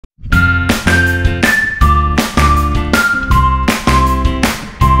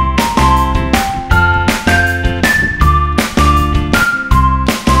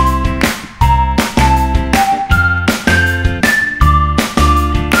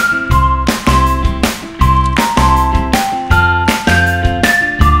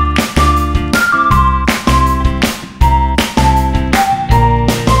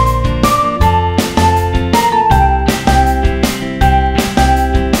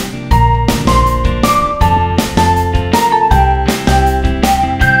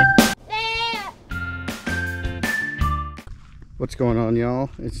What's going on, y'all?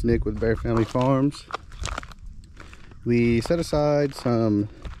 It's Nick with Bear Family Farms. We set aside some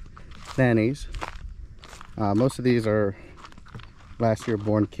nannies. Most of these are last year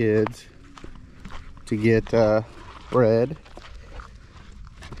born kids to get bred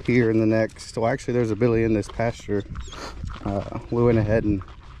here in the next, well, actually there's a billy in this pasture. We went ahead and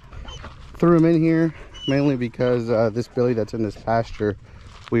threw him in here mainly because this billy that's in this pasture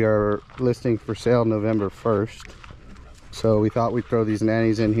we are listing for sale November 1st. So we thought we'd throw these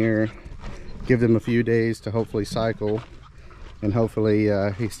nannies in here, give them a few days to hopefully cycle, and hopefully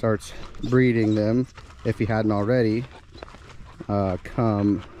he starts breeding them, if he hadn't already,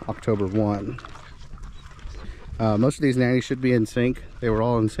 come October 1. Most of these nannies should be in sync. They were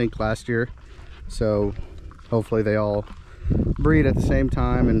all in sync last year, so hopefully they all breed at the same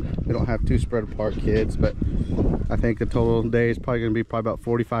time and we don't have two spread apart kids. But I think the total day is probably going to be about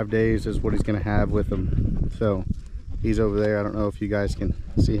 45 days is what he's going to have with them. So he's over there. I don't know if you guys can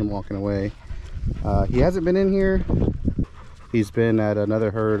see him walking away. He hasn't been in here. He's been at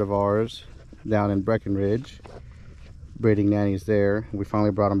another herd of ours down in Breckenridge, breeding nannies there. We finally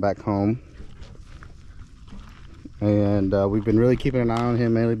brought him back home. And we've been really keeping an eye on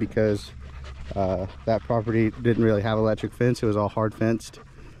him, mainly because that property didn't really have electric fence. It was all hard fenced.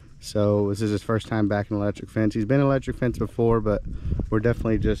 So this is his first time back in electric fence. He's been electric fence before, but we're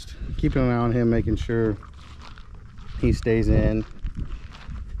definitely just keeping an eye on him, making sure he stays in.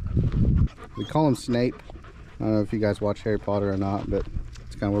 We call him Snape. I don't know if you guys watch Harry Potter or not, but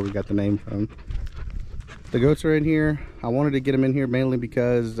it's kind of where we got the name from. The goats are in here. I wanted to get them in here mainly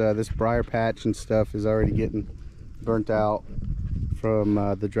because this briar patch and stuff is already getting burnt out from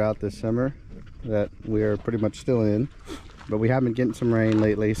the drought this summer that we are pretty much still in. But we have been getting some rain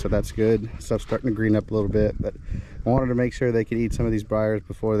lately, so that's good. Stuff's starting to green up a little bit, but I wanted to make sure they could eat some of these briars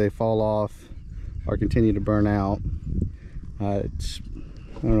before they fall off or continue to burn out. It's,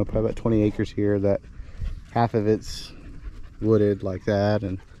 I don't know, probably about 20 acres here that half of it's wooded like that,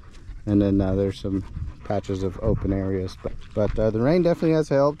 and then there's some patches of open areas. But the rain definitely has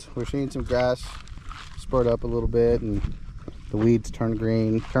helped. We're seeing some grass spurt up a little bit and the weeds turning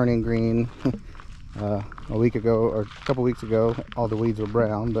green. A week ago or a couple weeks ago all the weeds were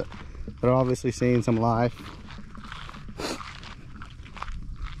brown, but they're obviously seeing some life.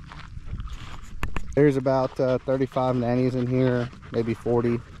 There's about 35 nannies in here, maybe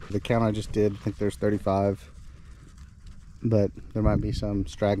 40. The count I just did, I think there's 35, but there might be some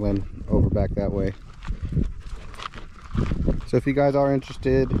straggling over back that way. So if you guys are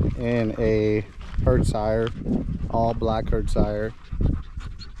interested in a Herdsire, all black Herdsire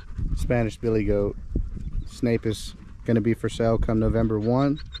Spanish billy goat, Snape is going to be for sale come November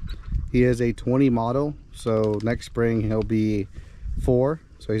 1. He is a 20 model, so next spring he'll be 4,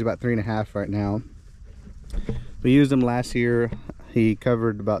 so he's about 3.5 right now. We used him last year. He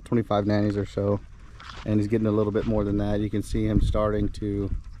covered about 25 nannies or so, and he's getting a little bit more than that. You can see him starting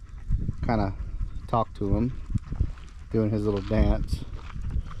to kind of talk to him, doing his little dance.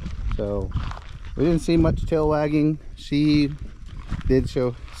 So we didn't see much tail wagging. She did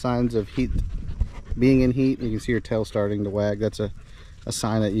show signs of heat, being in heat. You can see her tail starting to wag. That's a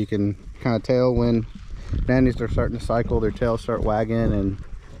sign that you can kind of tell when nannies are starting to cycle. Their tails start wagging and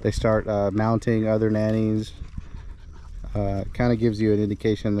they start mounting other nannies. Kind of gives you an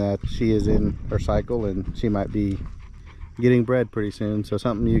indication that she is in her cycle and she might be getting bred pretty soon. So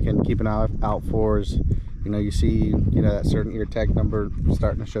something you can keep an eye out for is, you see, that certain ear tag number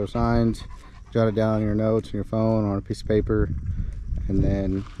starting to show signs. Jot it down in your notes on your phone or on a piece of paper, and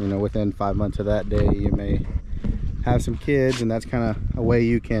then within 5 months of that day you may have some kids, and that's kind of a way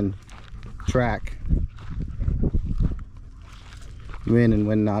you can track when and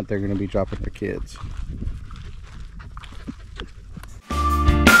when not they're going to be dropping their kids.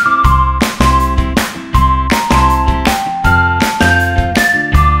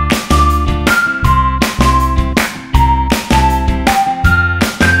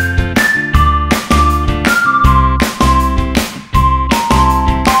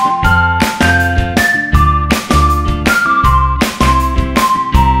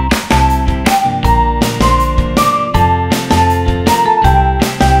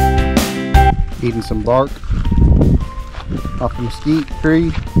 Eating some bark off a mesquite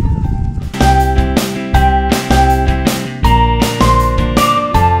tree.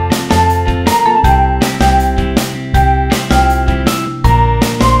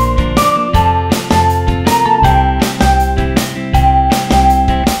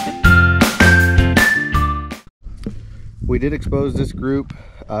 We did expose this group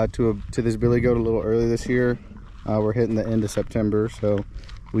to this billy goat a little early this year. We're hitting the end of September, so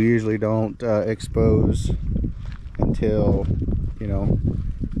we usually don't expose until you know,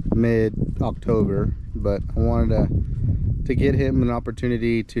 mid-October, but I wanted to get him an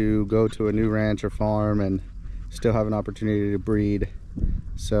opportunity to go to a new ranch or farm and still have an opportunity to breed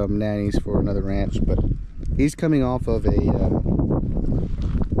some nannies for another ranch. But he's coming off of a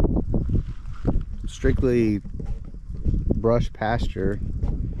strictly brush pasture.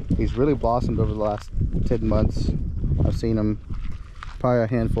 He's really blossomed over the last 10 months. I've seen him probably a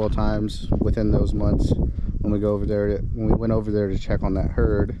handful of times within those months when we went over there to check on that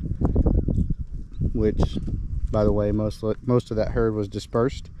herd, which, by the way, most of that herd was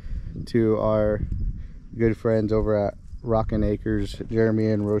dispersed to our good friends over at Rockin' Acres, Jeremy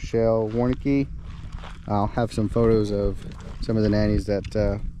and Rochelle Warnicki. I'll have some photos of some of the nannies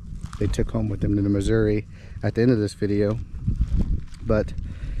that they took home with them to Missouri at the end of this video. But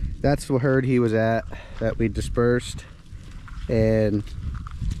that's the herd he was at that we dispersed, and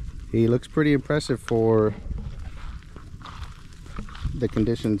he looks pretty impressive for the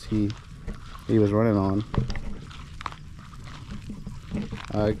conditions he was running on.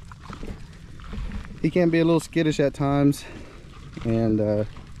 He can be a little skittish at times, and the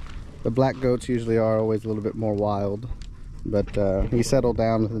black goats usually are always a little bit more wild, but he settled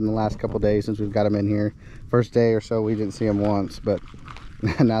down within the last couple days since we've got him in here. First day or so we didn't see him once, but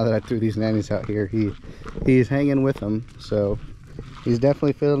now that I threw these nannies out here, he's hanging with them. So he's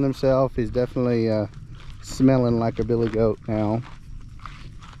definitely feeling himself. He's definitely smelling like a billy goat now.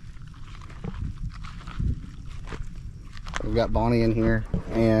 We've got Bonnie in here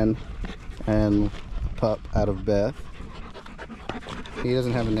and pup out of Beth. He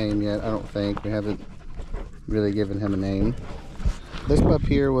doesn't have a name yet, I don't think. We haven't really given him a name. This pup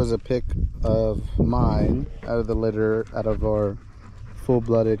here was a pick of mine out of the litter, out of our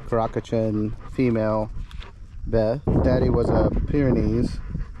full-blooded Karakachan female, Beth. Daddy was a Pyrenees,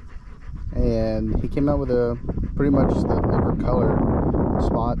 and he came out with pretty much the liver color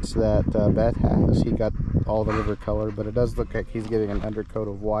spots that Beth has. He got all the liver color, but it does look like he's getting an undercoat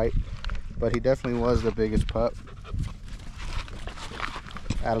of white. But he definitely was the biggest pup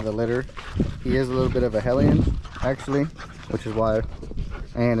out of the litter. He is a little bit of a hellion, actually, which is why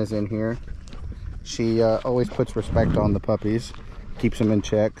Anne is in here. She always puts respect on the puppies, keeps them in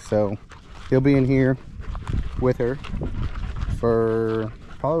check, so he'll be in here with her for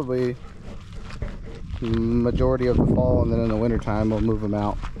probably majority of the fall, and then in the winter time we'll move him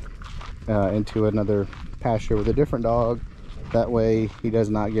out into another pasture with a different dog. That way he does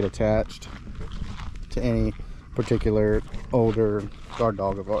not get attached to any particular older guard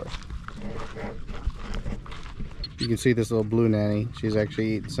dog of ours. You can see this little blue nanny. She's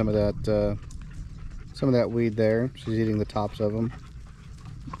actually eating some of that weed there. She's eating the tops of them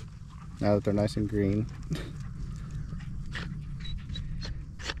now that they're nice and green.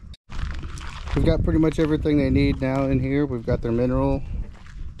 We've got pretty much everything they need now in here. We've got their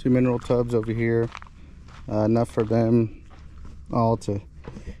two mineral tubs over here, enough for them all to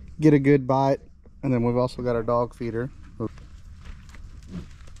get a good bite. And then we've also got our dog feeder,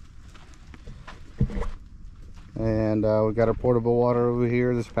 and we've got our portable water over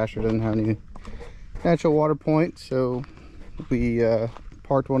here. This pasture doesn't have any natural water points, so we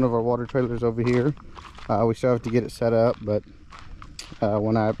parked one of our water trailers over here. We still have to get it set up, but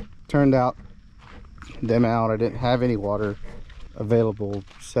when I turned them out, I didn't have any water available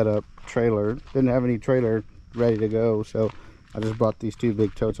set up trailer. Didn't have any trailer ready to go, so I just brought these two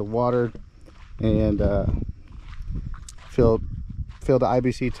big totes of water and filled the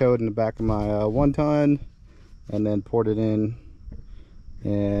IBC tote in the back of my 1-ton, and then poured it in,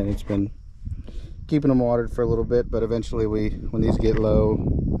 and it's been keeping them watered for a little bit. But eventually when these get low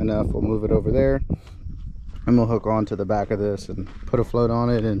enough, we'll move it over there, and we'll hook on to the back of this and put a float on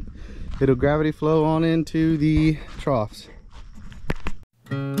it, and it'll gravity flow on into the troughs.